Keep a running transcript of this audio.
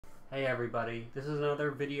Hey everybody, this is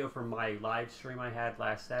another video from my live stream I had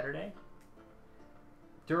last Saturday.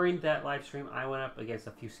 During that live stream I went up against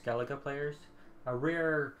a few Skellige players, a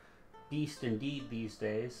rare beast indeed these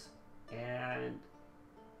days, and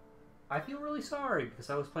I feel really sorry because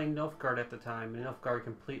I was playing Nilfgaard at the time and Nilfgaard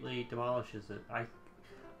completely demolishes it.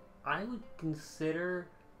 I would consider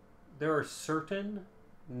there are certain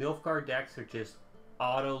Nilfgaard decks that just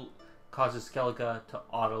causes Skellige to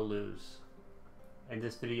auto lose. And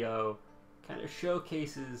this video kind of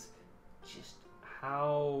showcases just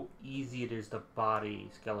how easy it is to body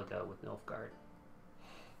Skellige with Nilfgaard.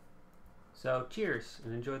 So cheers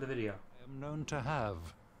and enjoy the video. I am known to have.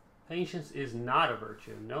 Patience is not a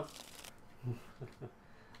virtue, nope.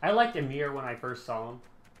 I liked Emir when I first saw him.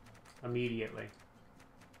 Immediately.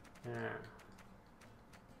 Yeah.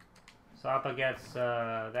 So up against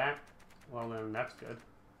that, well then that's good.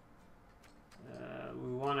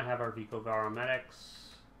 We want to have our Vico Varomedics.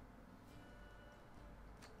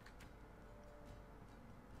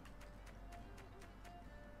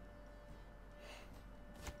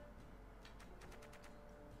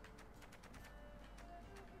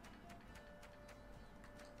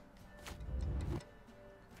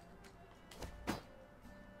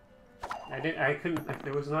 I couldn't,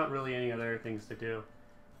 there was not really any other things to do.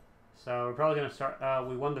 So we're probably going to start,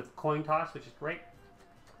 we won the coin toss, which is great.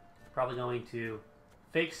 Probably going to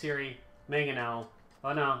fake Siri, Mangonel.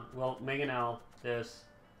 Oh no, well, Mangonel this.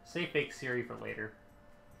 Save fake Siri for later.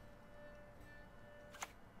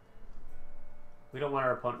 We don't want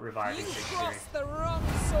our opponent reviving fake Siri. Crossed the wrong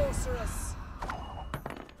sorceress.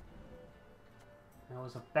 I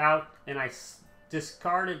was about, and I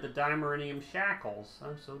discarded the Dimerinium Shackles.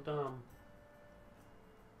 I'm so dumb.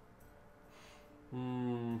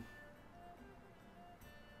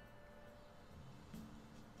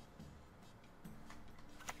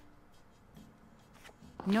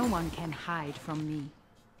 No one can hide from me.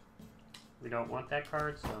 We don't want that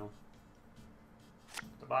card, so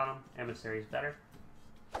at the bottom, Emissary is better.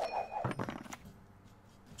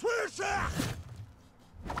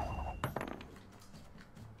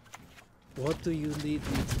 What do you need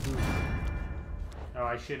me to do? Oh,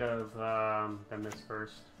 I should have done this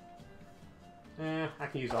first. I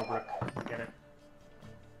can use Ulbrich. Get it.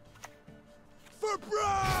 For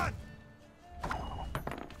blood!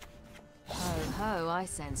 Ho ho, I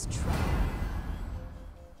sense trouble.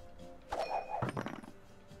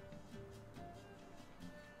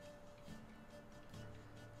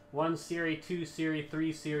 One Siri, 2 Siri,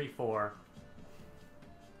 3 Siri, 4.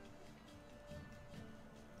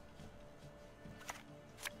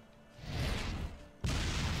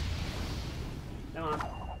 Come on.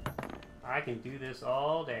 I can do this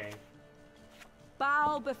all day.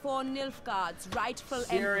 Bow before Nilfgaard's rightful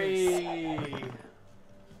Siri! empress.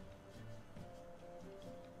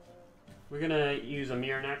 We're gonna use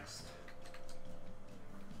Emir next.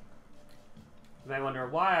 And I wonder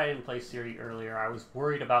why I didn't play Siri earlier. I was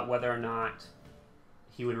worried about whether or not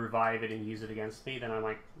he would revive it and use it against me. Then I'm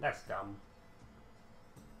like, that's dumb.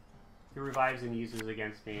 If he revives and uses it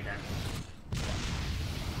against me, then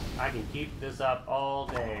I can keep this up all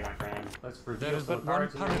day, my friend. Let's There reveal is some but one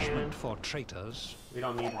cards in the hand. punishment for traitors. We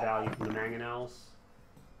don't need the value from the Mangonels.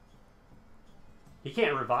 He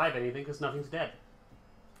can't revive anything because nothing's dead.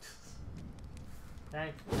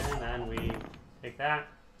 Okay, and then we take that.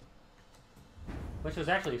 Which was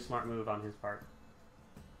actually a smart move on his part.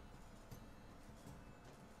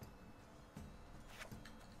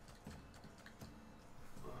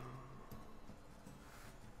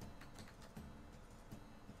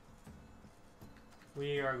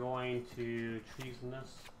 We are going to treason this.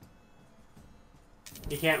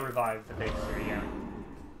 He can't revive the big Siri yet.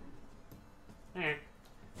 Eh.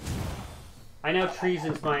 I know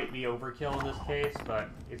treasons might be overkill in this case, but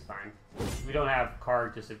it's fine. We don't have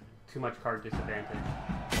too much card disadvantage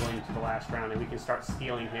going into the last round, and we can start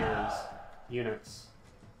stealing his units.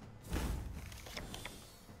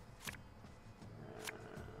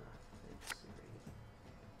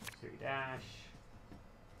 Siri dash.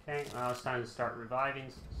 Okay, well it's time to start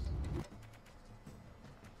reviving.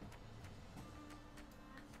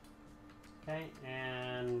 Okay,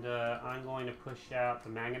 and I'm going to push out the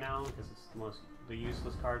Mangonel because it's the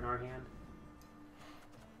useless card in our hand.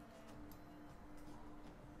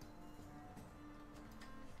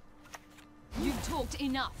 You've talked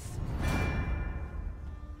enough.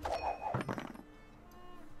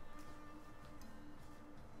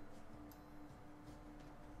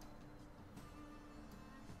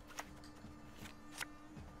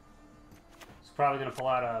 It's probably going to pull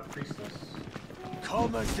out a Priestess.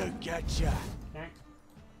 Coming to get ya. Okay.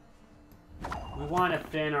 We want to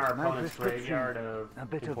thin our My opponent's prescription, graveyard of a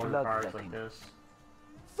bit of important cards bloodletting. like this.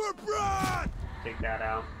 For blood! Take that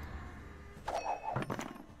out.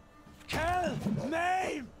 Kill!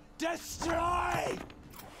 Maim! Destroy!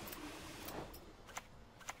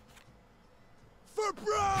 For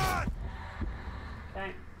blood!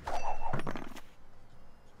 Okay.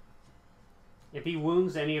 If he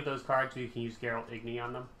wounds any of those cards, we can use Geralt Igni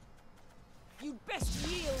on them. You best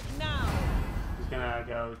yield now! He's gonna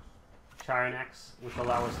go Chironex, which will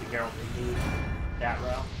allow us to Geralt Igni that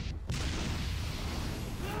row.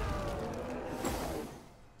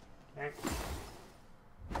 Okay.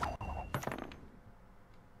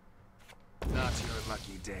 Not your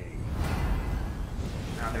lucky day.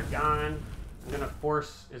 Now they're gone. I'm gonna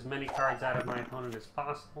force as many cards out of my opponent as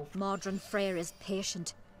possible. Modron Freyr is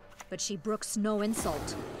patient, but she brooks no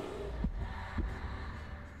insult.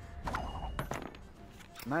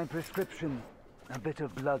 My prescription, a bit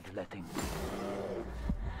of bloodletting.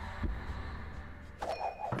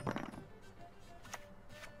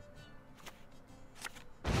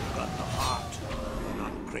 Got the heart,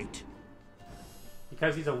 not great.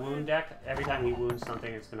 Because he's a wound deck, every time he wounds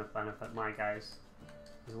something, it's gonna benefit my guys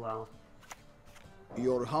as well.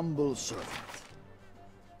 Your humble servant.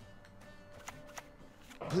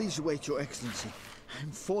 Please wait, Your Excellency.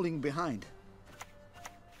 I'm falling behind.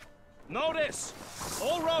 Notice!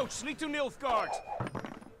 All roads lead to Nilfgaard.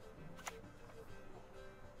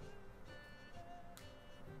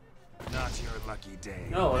 Not your lucky day.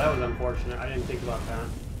 Oh, that was unfortunate. I didn't think about that.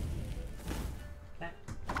 Okay.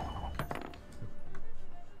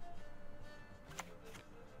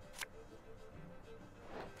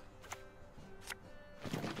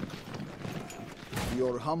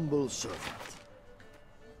 Your humble servant.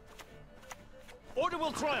 Order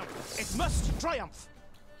will triumph. It must triumph.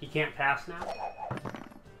 He can't pass now?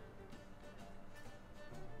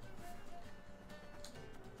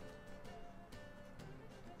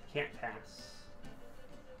 Can't pass.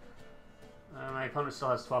 My opponent still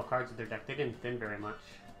has 12 cards in their deck. They didn't thin very much.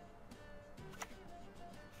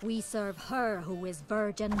 We serve her who is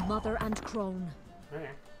virgin, mother, and crone. Okay.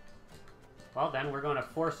 Well then, we're going to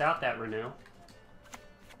force out that renew.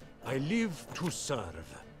 I live to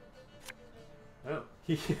serve. Oh,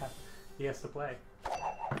 he has to play.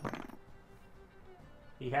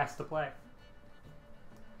 He has to play.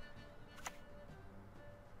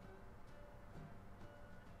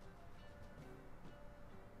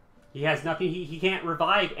 He has nothing. He can't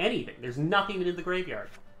revive anything. There's nothing in the graveyard.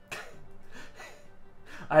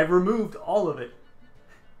 I've removed all of it.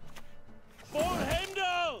 For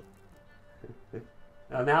Hindle!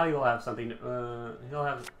 Now he'll have something. He'll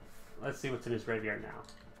have. Let's see what's in his graveyard now.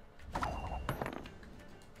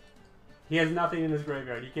 He has nothing in his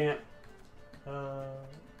graveyard. He can't.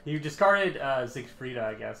 He discarded Siegfrieda,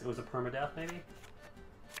 I guess. It was a permadeath, maybe?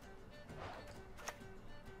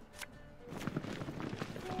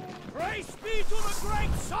 Praise be to the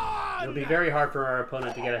great sun! It'll be very hard for our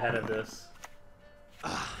opponent to get ahead of this.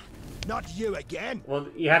 Not you again! Well,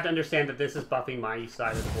 you have to understand that this is buffing my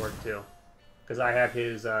side of the board, too. Because I have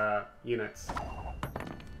his units.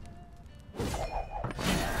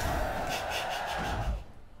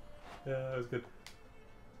 That was good.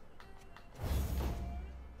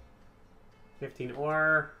 15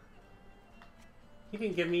 ore. He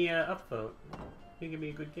didn't give me an upvote. He didn't give me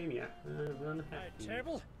a good game yet. I'm unhappy.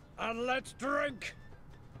 Table, and let's drink.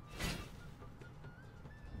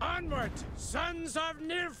 Onward, sons of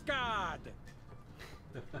Nilfgaard!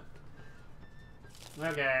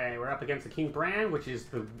 Okay, we're up against the King Bran, which is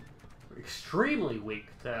the extremely weak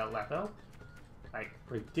to Letho. Like,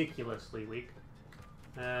 ridiculously weak.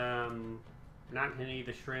 We're not going to need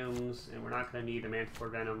the Shrooms, and we're not going to need the Manticore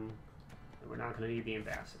Venom, and we're not going to need the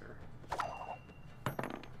Ambassador.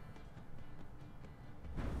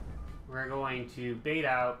 We're going to bait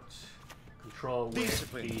out control with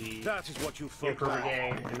Discipline. the That is what you folk Emperor lack.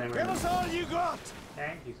 Brigade, and then we're Give us all you got!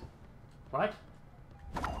 Okay, he's... What?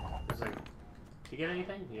 I was like, did you get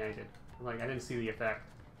anything? Yeah, I did. I'm like, I didn't see the effect.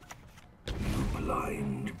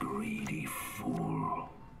 Blind, greedy fool.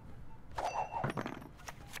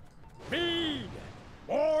 Mead!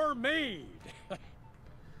 More mead!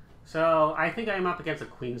 So, I think I'm up against a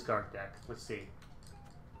Queensguard deck. Let's see.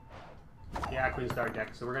 Yeah, Queensguard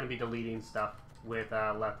deck. So we're going to be deleting stuff with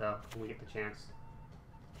Letho when we get the chance.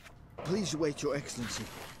 Please wait, Your Excellency.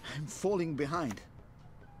 I'm falling behind.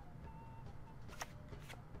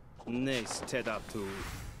 Nice Tedatu.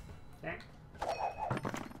 Okay.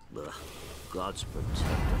 Ugh, gods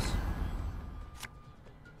protect us.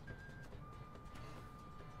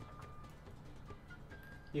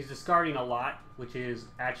 He's discarding a lot, which is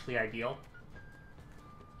actually ideal.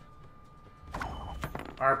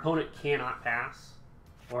 Our opponent cannot pass,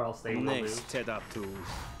 or else they will lose. Next, head up to.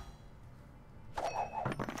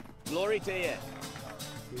 Glory to you.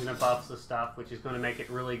 He's going to buff the stuff, which is going to make it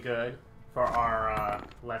really good for our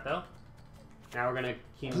Letho. Now we're going to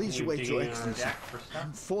keep Please wait, Your digging on our Excellency. deck for stuff.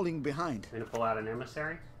 I'm falling behind. I'm going to pull out an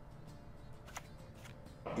emissary.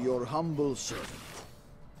 Your humble servant.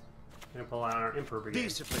 I'm going to pull out our Emperor Brigade.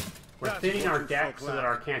 Discipline. We're That's thinning what our you deck folk so that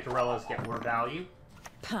lack. our Cantarellas get more value.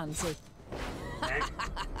 Pansy. Okay?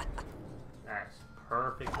 That's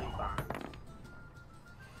perfectly fine.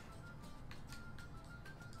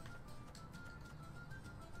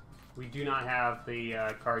 We do not have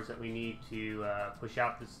the cards that we need to push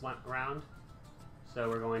out this round, so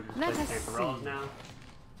we're going to Let display us Cantarellas see. now.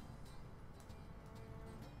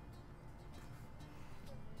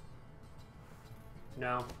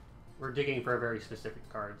 No, we're digging for very specific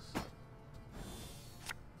cards.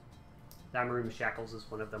 Damaroon Shackles is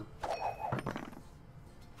one of them.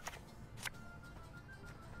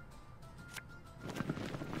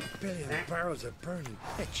 Billion Okay. barrels of burning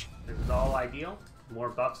pitch. This is all ideal. The more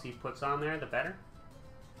buffs he puts on there, the better.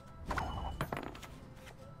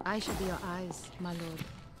 I shall be your eyes, my lord.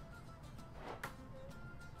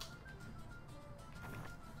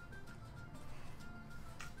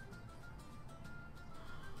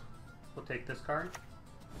 We'll take this card.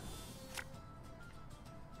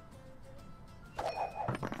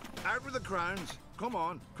 Out with the crowns. Come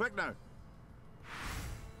on, quick now.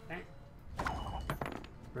 Okay.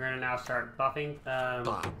 We're gonna now start buffing,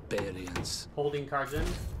 Barbarians. holding cards in.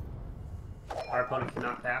 Our opponent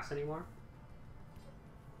cannot pass anymore.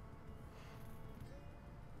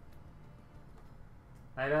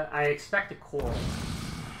 I expect a coral.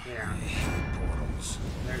 Yeah.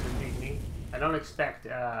 There's a pygmy. I don't expect,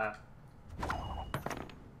 I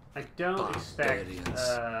don't expect,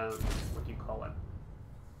 what do you call it?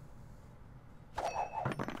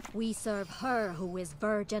 We serve her who is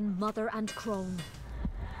virgin, mother, and crone.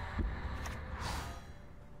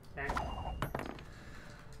 Okay.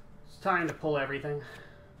 It's time to pull everything.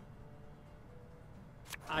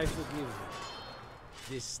 I forgive you.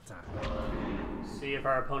 This time. See if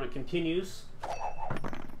our opponent continues.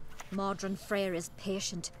 Modron Freyr is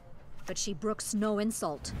patient, but she brooks no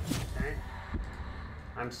insult. Okay.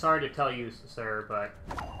 I'm sorry to tell you, sir, but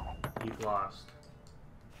you've lost.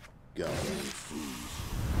 Go.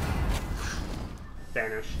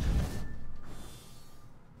 Vanished.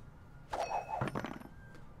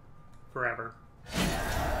 Forever.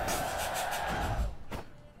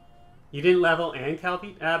 You didn't level and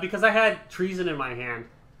Calvi? Because I had treason in my hand.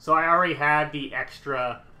 So I already had the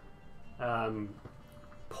extra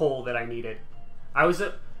pull that I needed. I was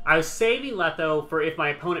saving Letho for if my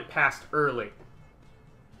opponent passed early.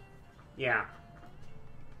 Yeah.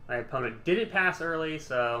 My opponent didn't pass early,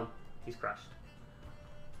 so he's crushed.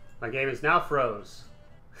 My game is now froze.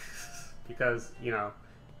 Because, you know,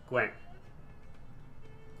 Gwent.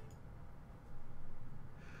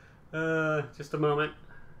 Just a moment.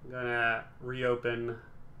 I'm gonna reopen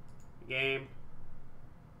the game.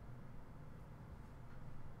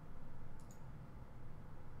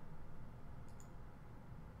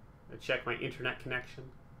 I'll check my internet connection.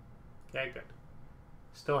 Okay, good.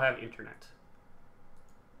 Still have internet.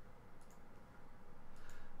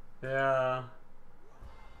 Yeah.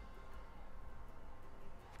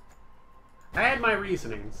 I had my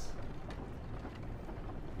reasonings.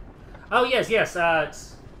 Oh, yes.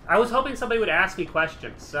 I was hoping somebody would ask me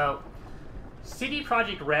questions. So, CD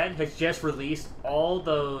Projekt Red has just released all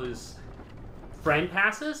those friend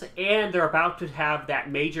passes, and they're about to have that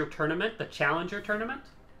major tournament, the Challenger tournament.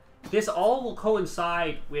 This all will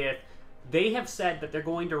coincide with, they have said that they're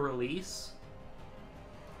going to release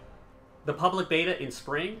the public beta in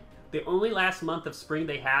spring. The only last month of spring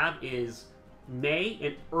they have is May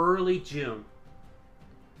and early June.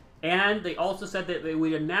 And they also said that they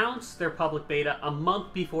would announce their public beta a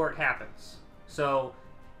month before it happens. So,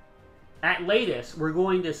 at latest, we're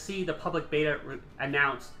going to see the public beta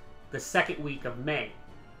announced the second week of May.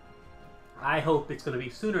 I hope it's going to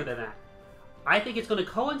be sooner than that. I think it's going to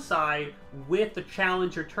coincide with the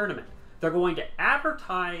Challenger tournament. They're going to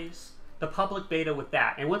advertise the public beta with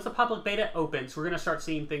that. And once the public beta opens, we're going to start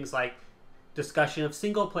seeing things like discussion of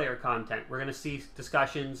single-player content. We're going to see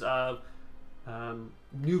discussions of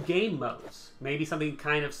new game modes. Maybe something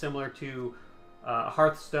kind of similar to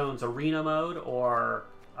Hearthstone's Arena mode or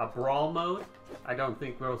a Brawl mode. I don't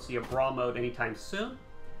think we'll see a Brawl mode anytime soon.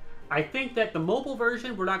 I think that the mobile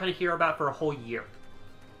version we're not going to hear about for a whole year.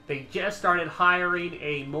 They just started hiring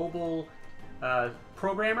a mobile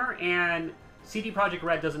programmer, and CD Projekt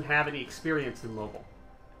Red doesn't have any experience in mobile.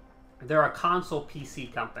 They're a console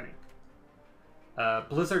PC company.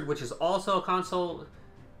 Blizzard, which is also a console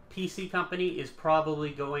PC company, is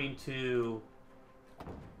probably going to...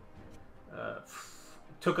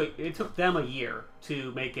 it took them a year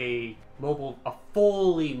to make a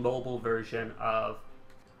fully mobile version of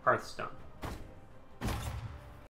Hearthstone.